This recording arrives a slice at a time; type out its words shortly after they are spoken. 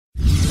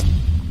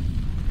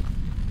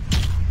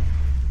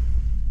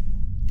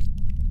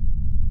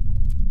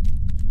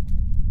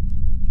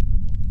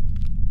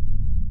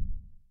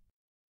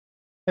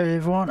Hey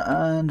everyone,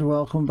 and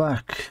welcome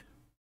back.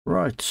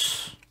 Right.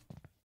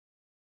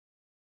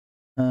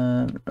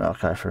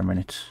 Okay, for a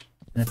minute.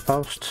 In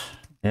post?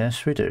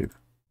 Yes, we do.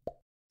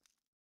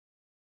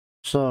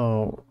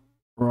 So,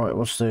 right,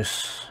 what's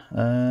this?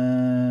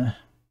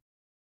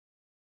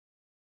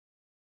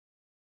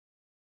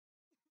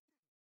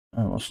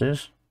 What's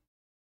this?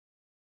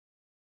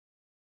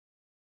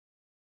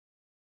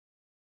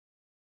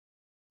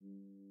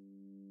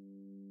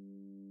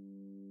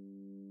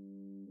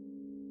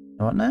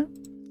 What now?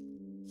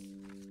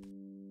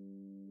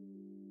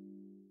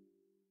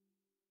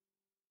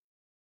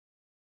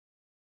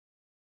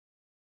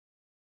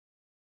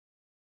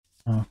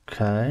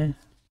 Okay.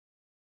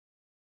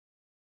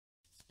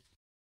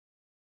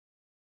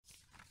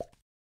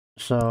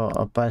 So,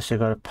 I basically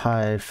got to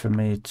pay for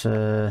me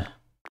to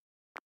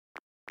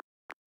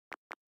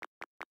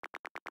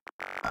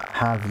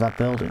have that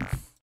building.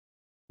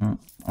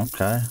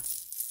 Okay.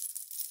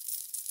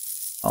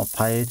 I'll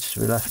pay it.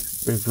 We're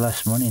left with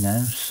less money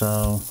now,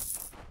 so...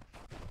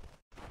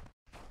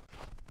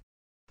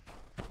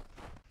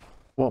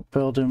 What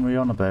building are we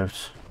on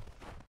about?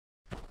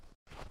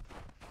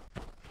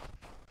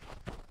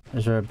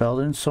 Is there a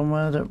building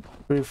somewhere that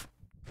we've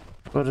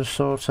got to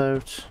sort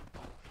out?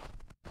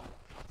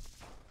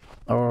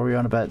 Or are we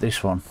on about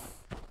this one?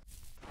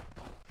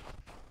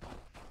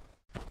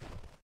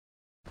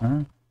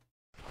 Huh?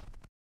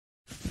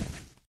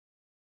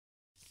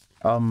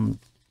 I'm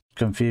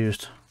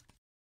confused.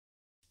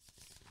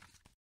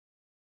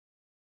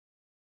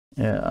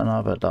 Yeah, I know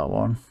about that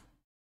one.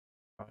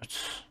 Right.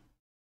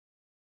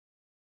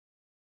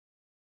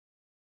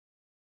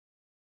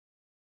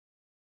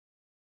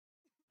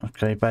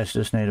 Okay,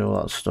 basically just need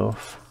all that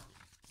stuff.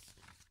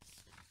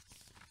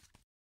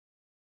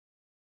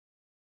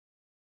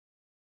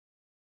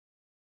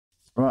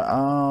 Right,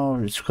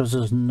 oh, it's because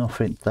there's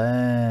nothing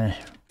there.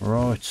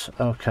 Right,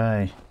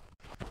 okay.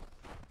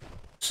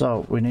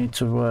 So, we need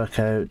to work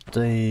out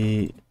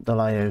the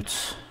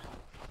layouts.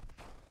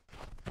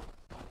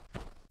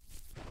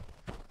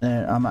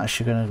 I'm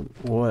actually going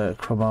to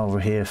work from over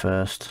here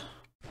first.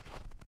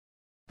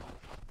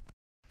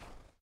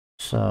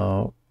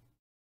 So,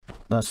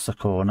 that's the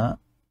corner.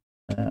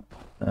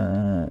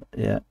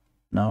 Yeah,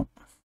 no.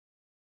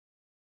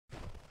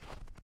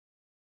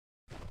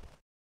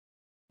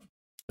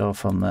 Go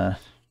from there.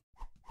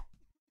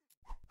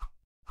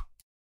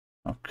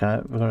 Okay,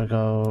 we're gonna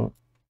go.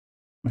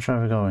 Which way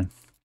are we going?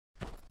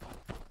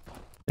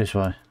 This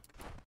way.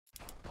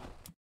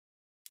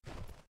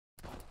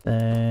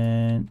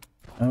 Then,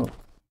 oh,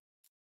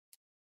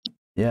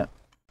 yeah.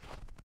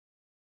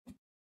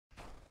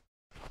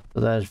 So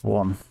there's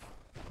one.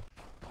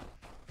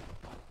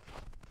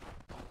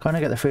 Kind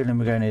of get the feeling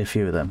we're going to need a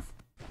few of them.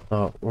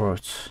 So,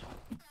 right.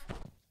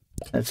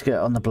 Let's get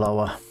on the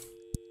blower.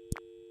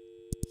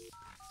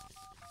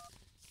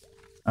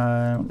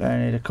 I'm going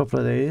to need a couple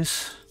of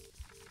these.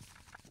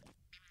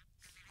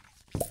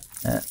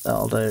 Yeah,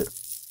 that'll do.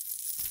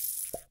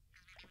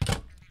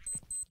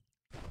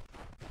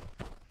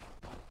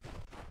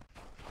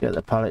 Get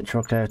the pallet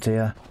truck out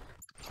here.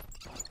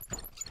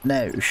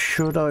 Now,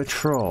 should I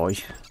try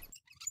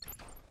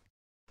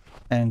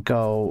and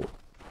go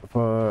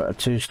for a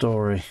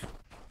 2-story?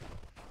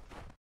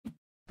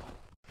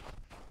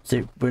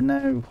 See, we're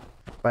now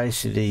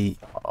basically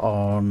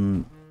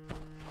on,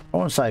 I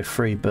won't say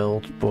free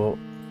build, but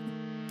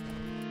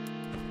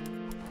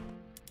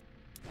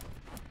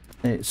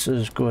it's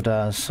as good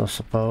as, I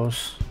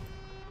suppose.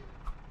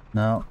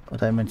 No, I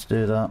don't mean to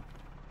do that.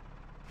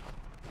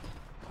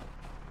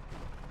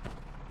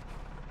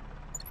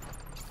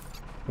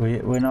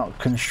 We're not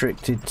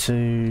constricted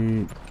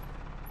to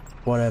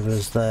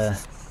whatever's there.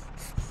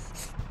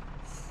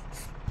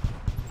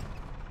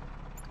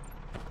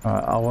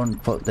 Alright, I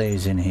wouldn't put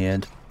these in here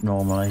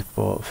normally,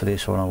 but for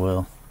this one I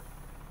will.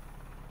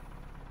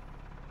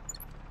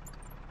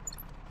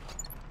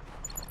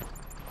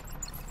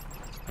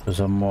 Because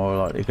I'm more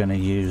likely going to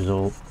use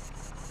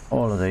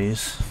all of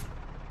these.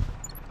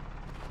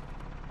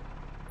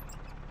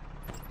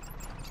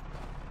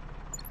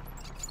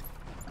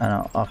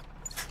 And I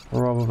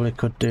probably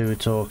could do with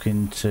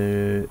talking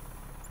to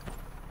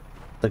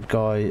the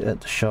guy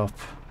at the shop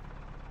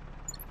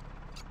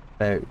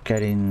about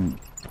getting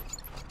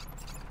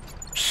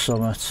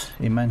summit.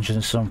 He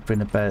mentioned something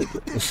about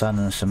the sand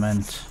and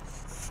cement.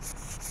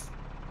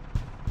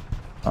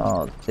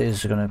 Oh,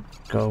 these are gonna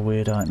go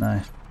weird, aren't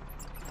they?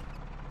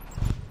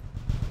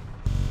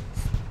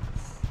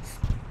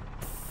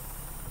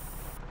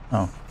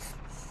 Oh.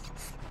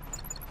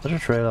 I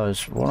just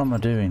realised, what am I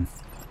doing?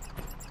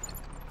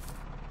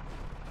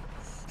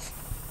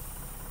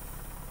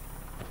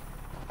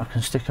 I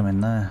can stick them in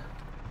there.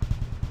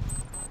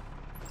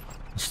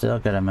 Still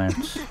get them out.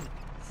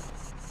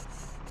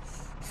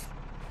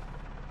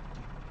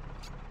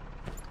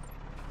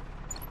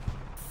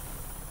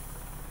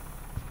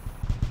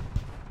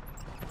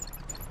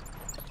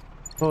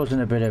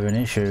 Causing a bit of an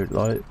issue,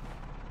 like.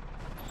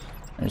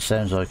 It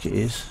sounds like it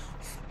is.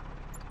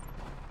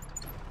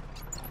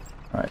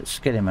 Right, let's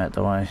get him out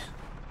the way.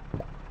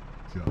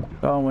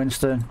 Go on,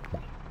 Winston.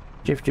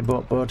 Shift your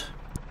butt, bud.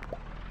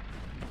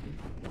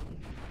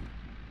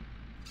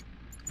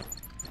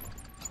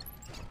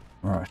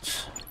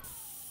 Right.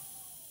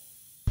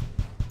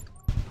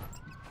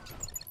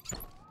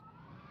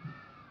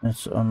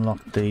 Let's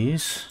unlock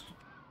these.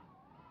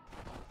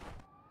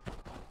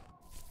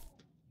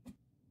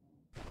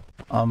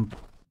 I'm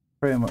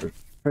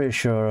pretty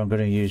sure I'm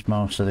going to use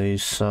most of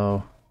these,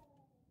 so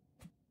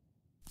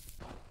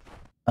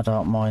I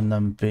don't mind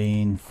them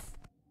being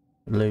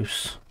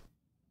loose.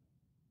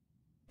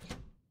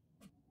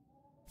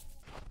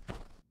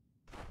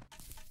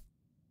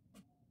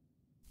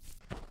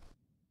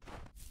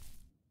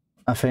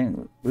 I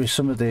think with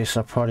some of this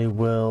I probably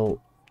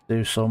will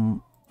do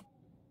some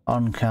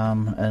on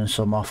cam and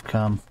some off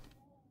cam.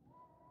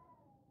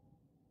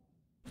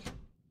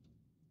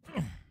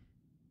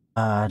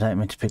 I don't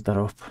mean to pick that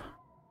up.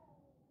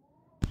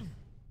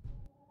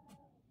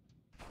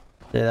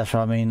 Yeah, that's what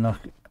I mean. Look,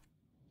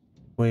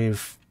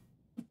 with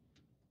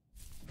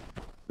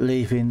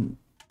leaving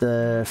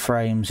the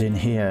frames in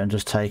here and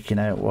just taking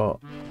out what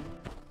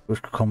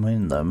would come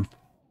in them,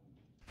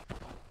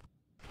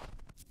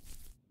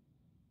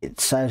 it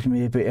saves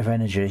me a bit of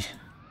energy.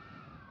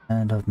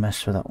 And I've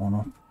messed with that one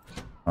up.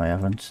 I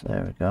haven't.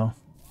 There we go.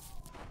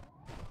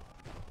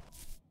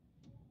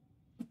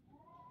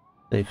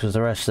 See, because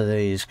the rest of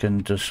these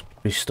can just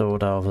be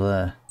stored over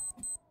there.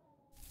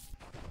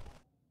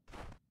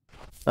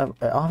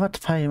 I've had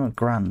to pay him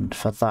 £1,000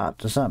 for that.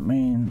 Does that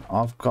mean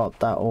I've got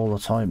that all the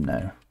time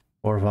now?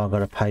 Or have I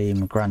got to pay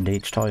him £1,000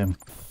 each time?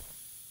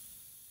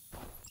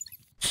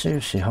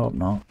 Seriously, hope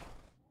not.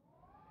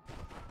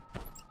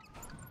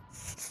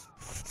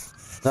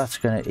 That's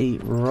going to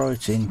eat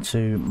right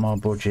into my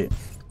budget.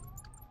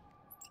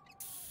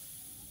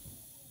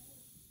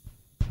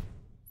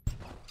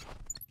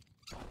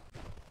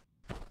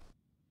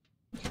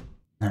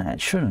 Nah, it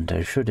shouldn't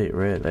do, should it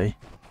really?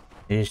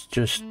 It's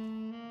just...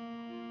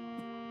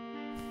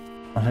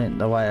 I think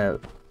the way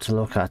to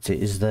look at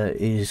it is that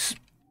he's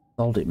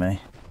sold it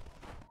me.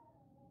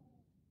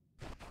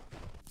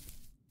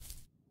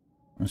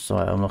 That's the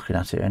way I'm looking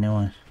at it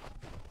anyway.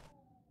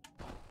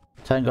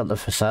 It ain't got the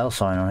for sale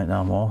sign on it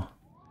no more.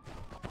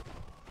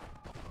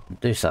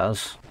 This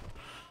has.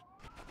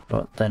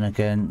 But then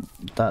again,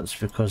 that's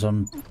because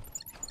I'm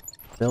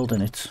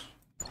building it.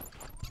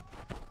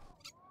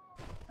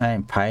 I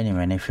ain't paying him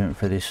anything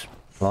for this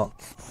plot.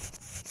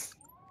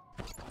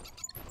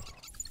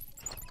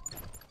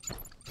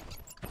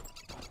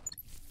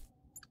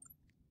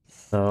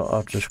 So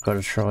I've just got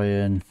to try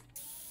and...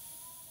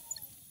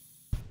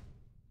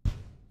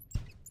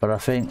 But I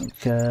think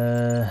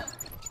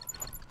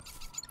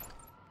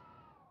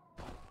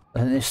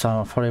this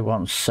time I probably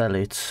won't sell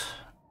it.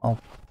 I'll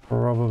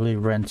probably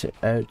rent it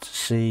out to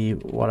see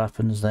what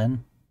happens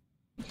then.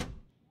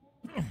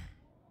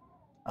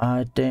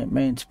 I didn't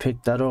mean to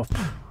pick that up.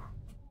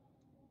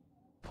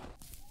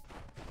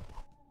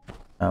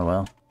 Oh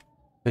well.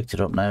 Picked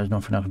it up now, there's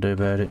nothing I can do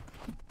about it.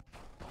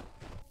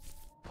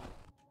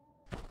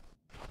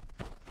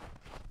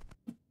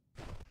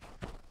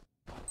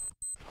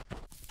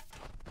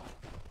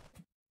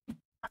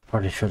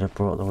 Probably should have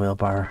brought the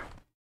wheelbarrow.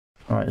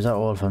 Alright, is that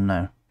all of them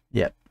now?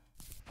 Yep.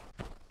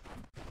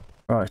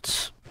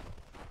 Right.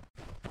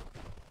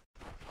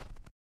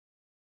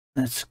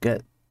 Let's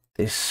get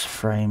this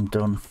frame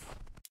done.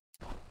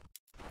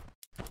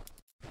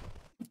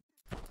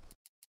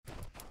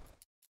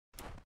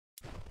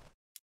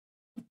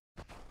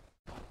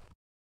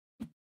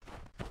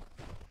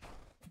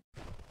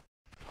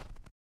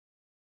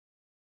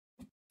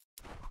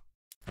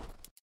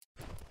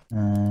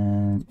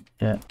 And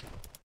yep.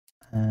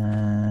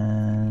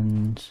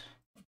 And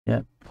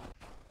yep.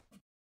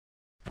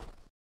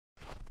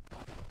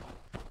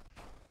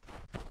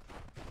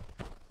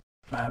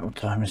 Right, what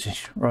time is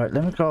it? Right,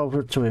 let me go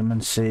over to him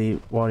and see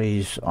what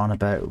he's on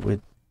about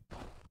with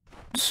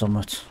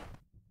Summit.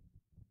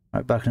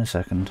 Right, back in a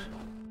second.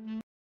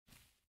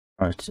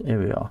 Right,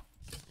 here we are.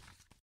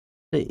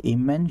 He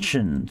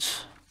mentioned...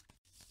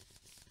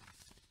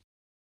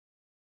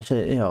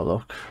 Yeah,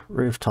 look,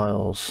 roof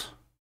tiles.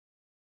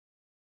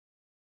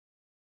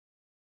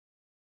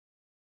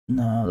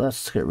 No,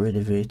 let's get rid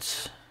of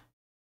it.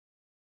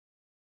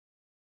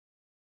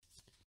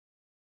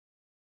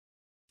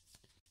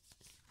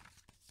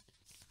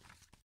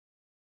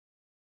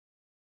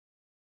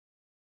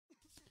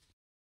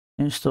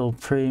 Install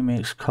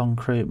pre-mixed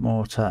concrete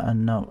mortar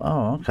and no...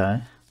 Oh,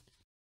 okay.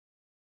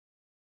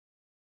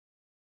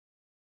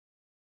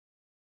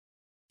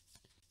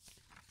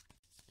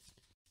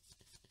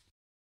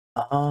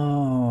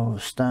 Oh,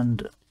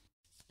 stand...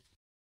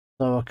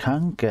 So I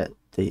can get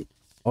the...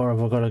 Or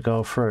have I got to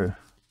go through?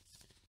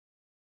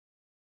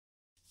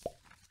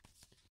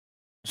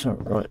 So,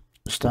 right,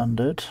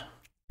 standard.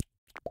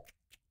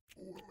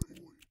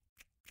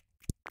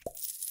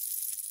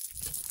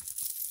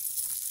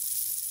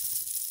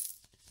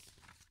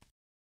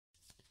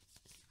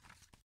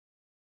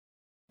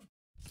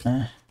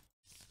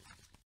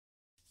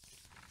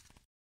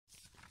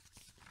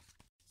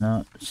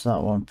 No, it's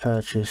that one,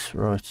 purchase,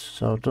 right,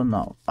 so I've done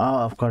that.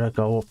 Oh, I've got to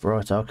go up,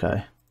 right,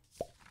 okay.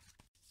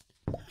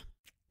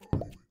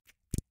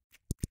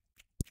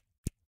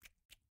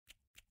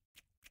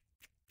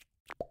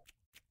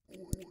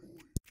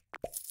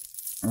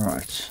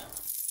 Right,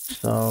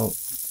 so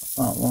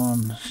that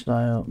one,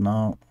 style,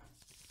 no.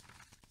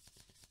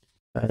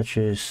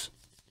 Purchase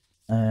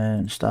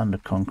and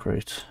standard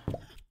concrete.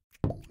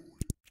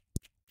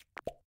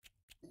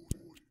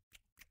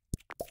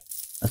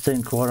 I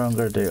think what I'm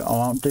going to do, I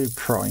won't do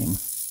prime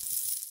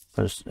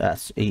because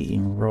that's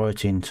eating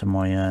right into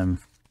my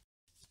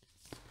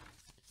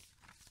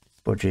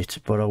budget,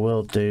 but I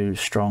will do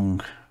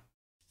strong.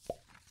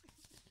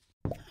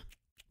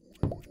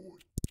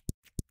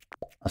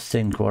 I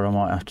think what I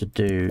might have to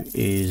do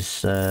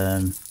is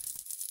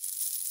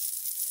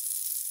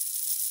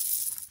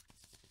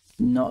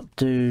not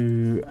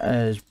do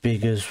as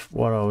big as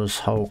what I was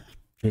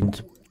hoping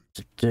to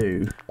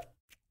do,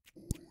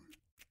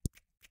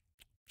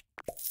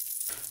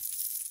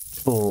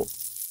 but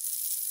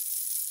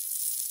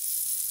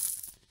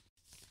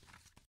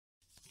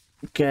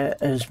get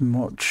as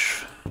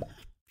much,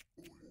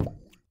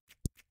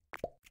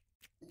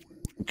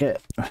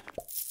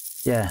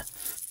 yeah,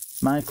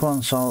 make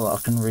one so that I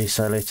can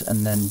resell it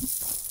and then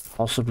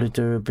possibly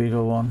do a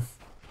bigger one.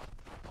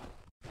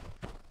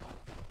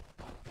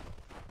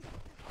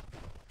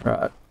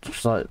 Right,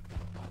 just like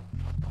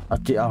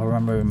I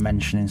remember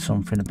mentioning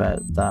something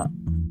about that,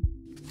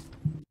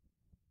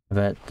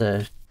 about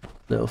the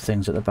little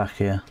things at the back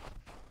here.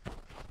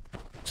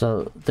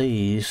 So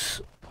these,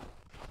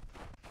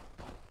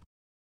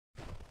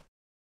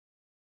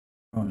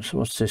 right, so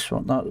what's this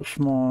one? That's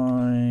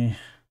my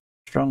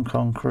strong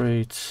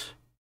concrete.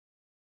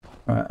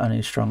 Right, I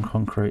need strong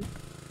concrete.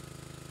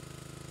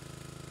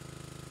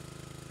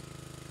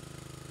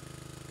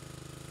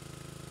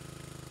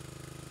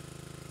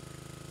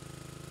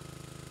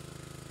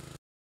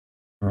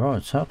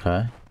 Right,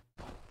 okay.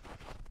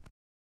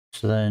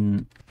 So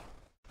then,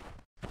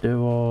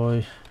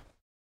 can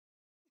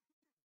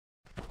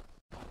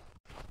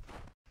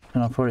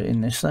I put it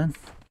in this then?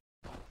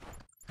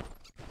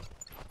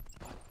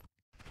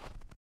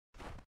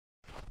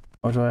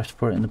 Or do I have to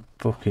put it in the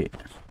bucket?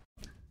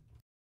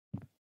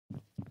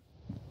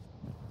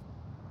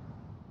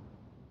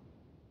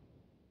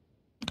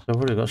 I've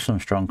already got some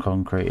strong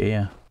concrete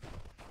here.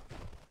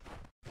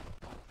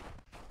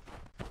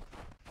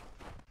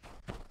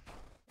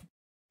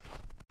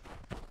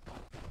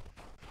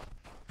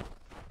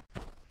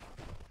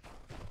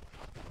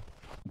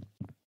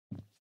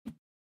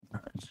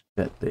 Let's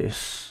get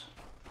this.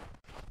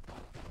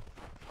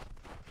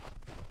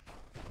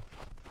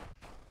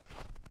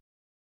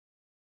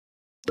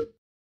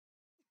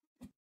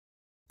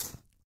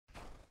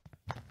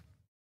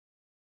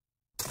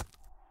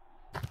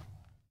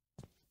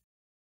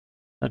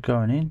 They're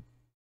going in.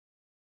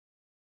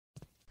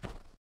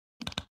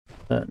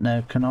 But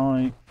now can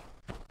I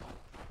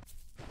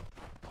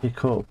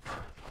pick up?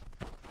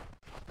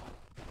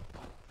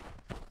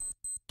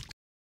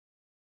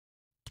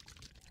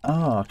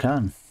 Oh, I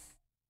can.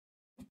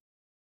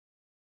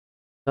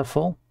 They're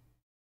full.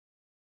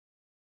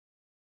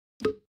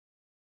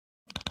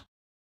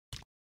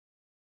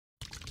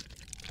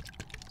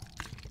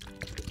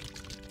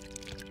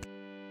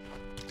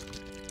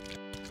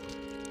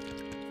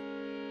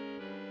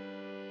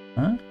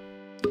 Huh?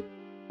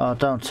 Oh,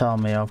 don't tell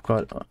me I've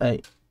got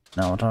 8.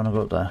 No, I don't want to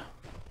go up there.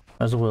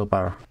 Where's the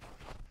wheelbarrow?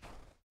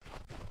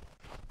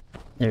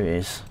 There it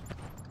is.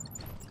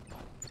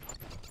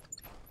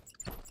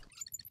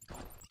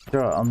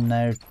 Sure, I'm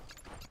now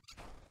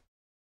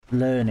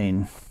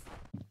learning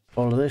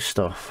all of this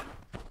stuff.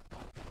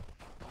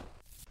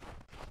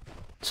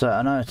 So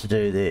I know how to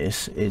do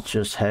this, it's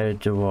just how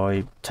do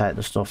I take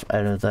the stuff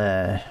out of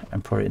there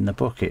and put it in the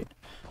bucket?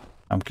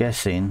 I'm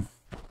guessing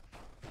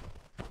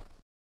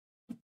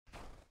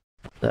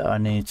that I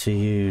need to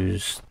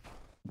use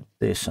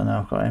this. I know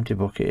I've got an empty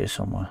bucket here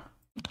somewhere.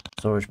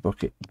 Storage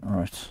bucket,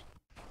 alright.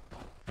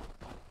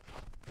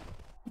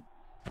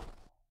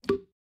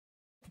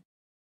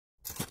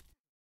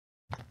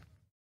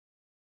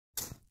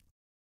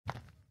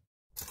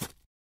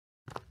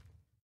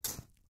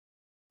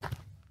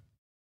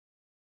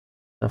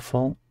 They're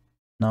full?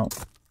 No.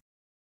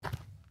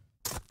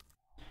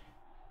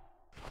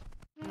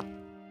 I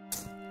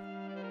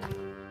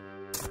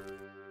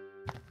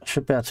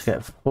should be able to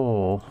get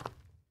 4.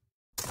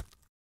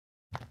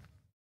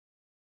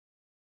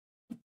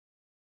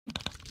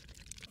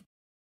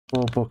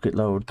 4 bucket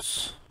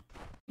loads.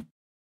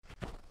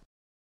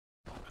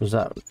 Because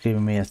that's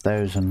giving me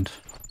 1,000.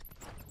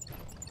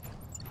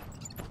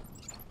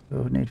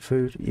 Do I need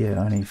food? Yeah,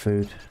 I need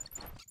food.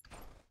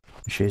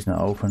 She's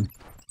not open.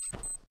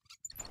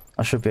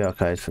 I should be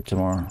okay for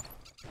tomorrow.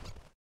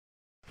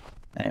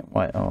 Hey,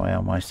 wait, oh, I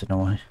am wasting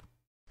away.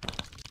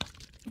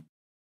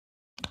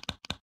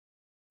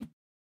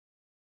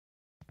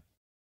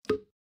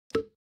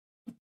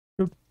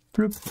 Bloop,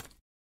 bloop.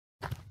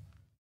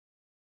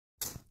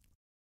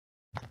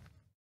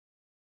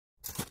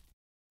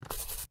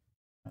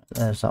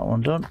 There's that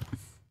one done.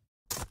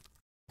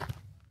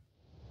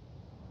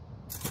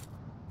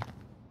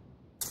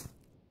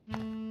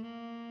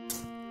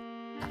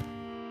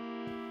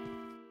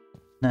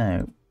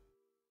 Now,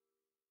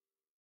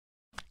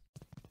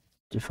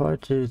 if I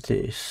do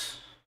this,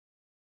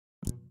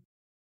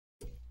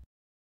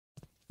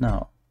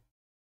 No.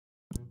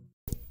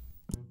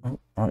 Oh,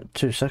 right,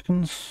 2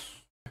 seconds.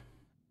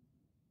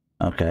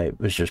 Okay, it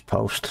was just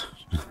post.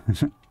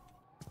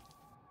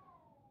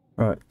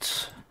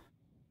 Right.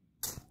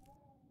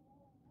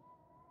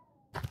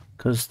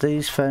 Because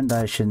these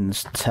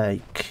foundations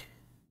take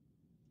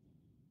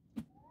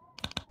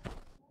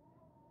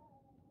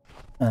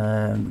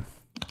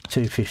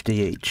 250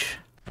 each.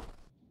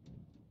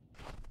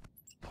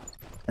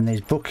 And these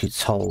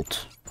buckets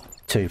hold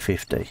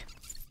 250.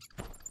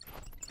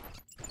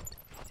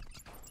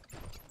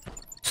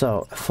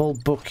 So a full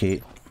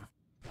bucket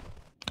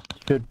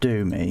should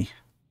do me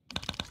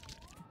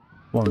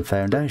 1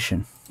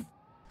 foundation.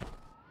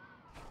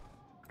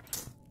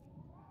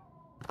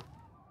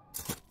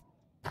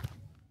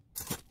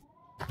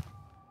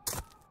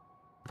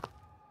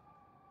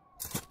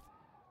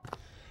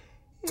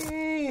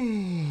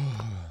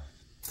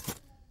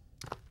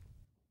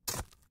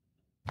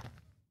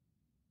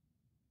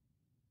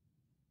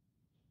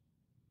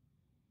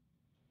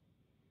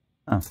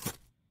 Oh.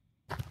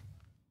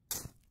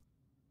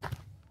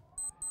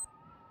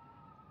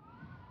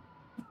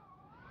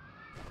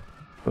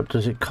 What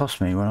does it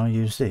cost me when I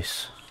use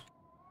this?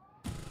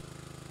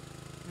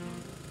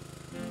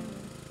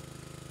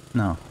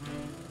 No.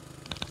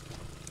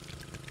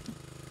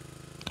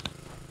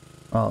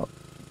 Well,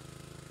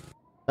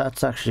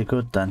 that's actually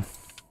good then.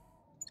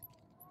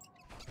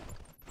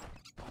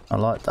 I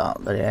like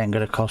that it ain't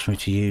gonna cost me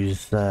to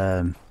use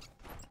them.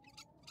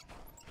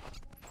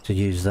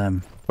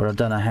 But I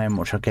don't know how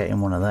much I get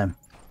in one of them.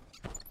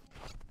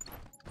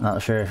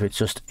 Not sure if it's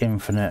just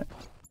infinite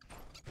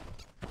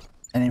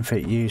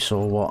use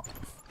or what.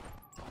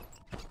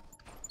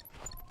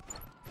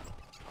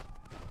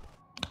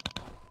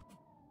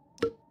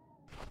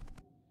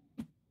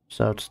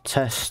 So to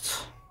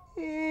test.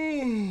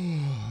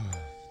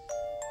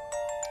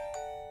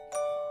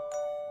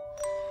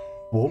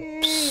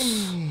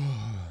 Whoops.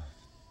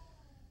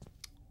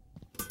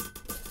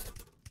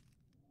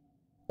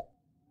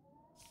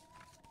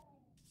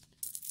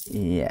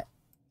 Yeah.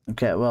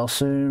 Get well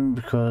soon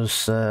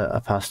because I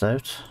passed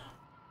out.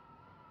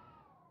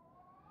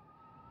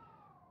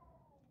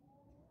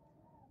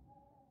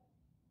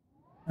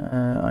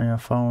 On your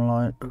phone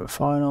line,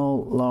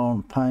 final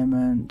loan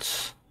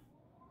payment.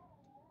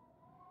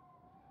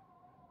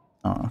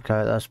 Oh,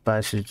 okay, that's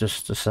basically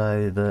just to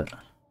say that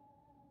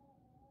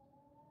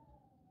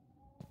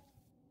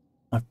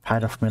I've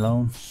paid off my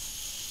loan.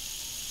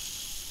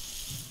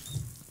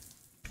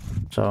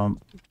 So I'm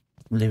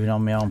living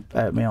on my own,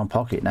 out my own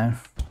pocket now.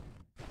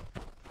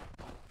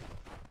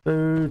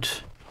 Food.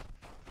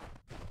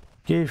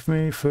 Give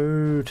me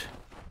food.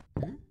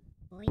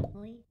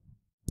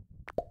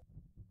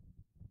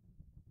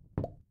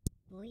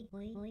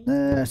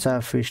 Let's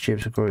have fish,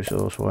 chips and curry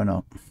sauce, why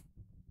not?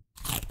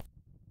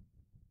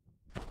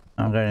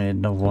 I'm going to need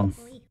another one.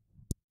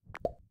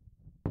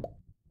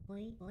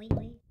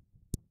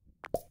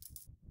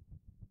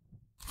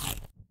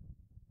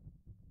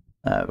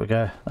 There we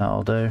go,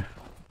 that'll do.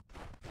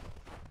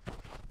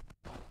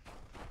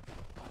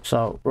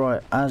 So,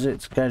 right, as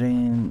it's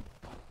getting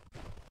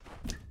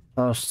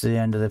close to the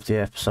end of the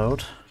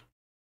episode,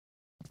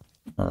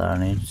 all that I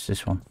need is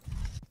this one.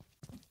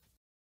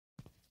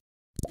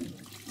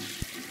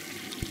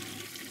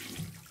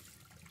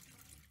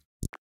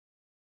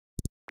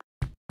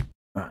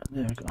 Right,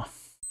 there we go.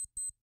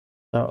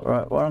 So,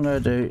 right, what I'm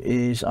going to do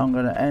is I'm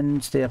going to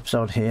end the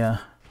episode here.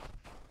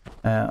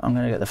 I'm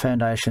going to get the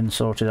foundation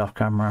sorted off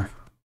camera.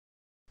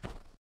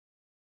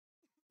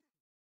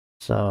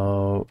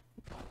 So,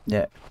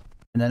 yeah,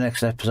 in the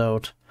next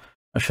episode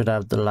I should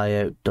have the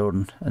layout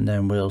done, and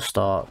then we'll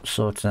start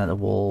sorting out the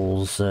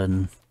walls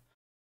and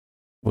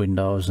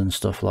windows and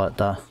stuff like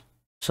that.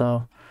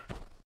 So,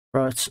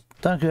 right,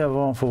 thank you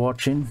everyone for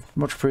watching,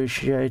 much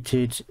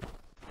appreciated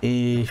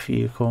if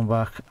you come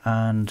back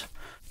and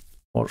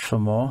watch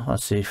some more.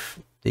 Let's see if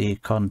the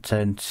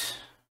content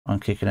I'm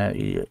kicking out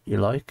you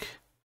like.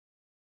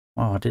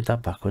 Oh, I did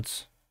that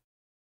backwards.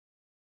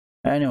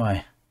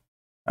 Anyway,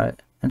 right,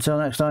 until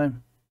next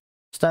time,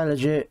 stay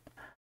legit,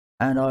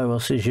 and I will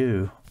see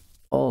you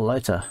all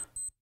later.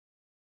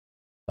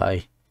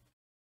 Bye.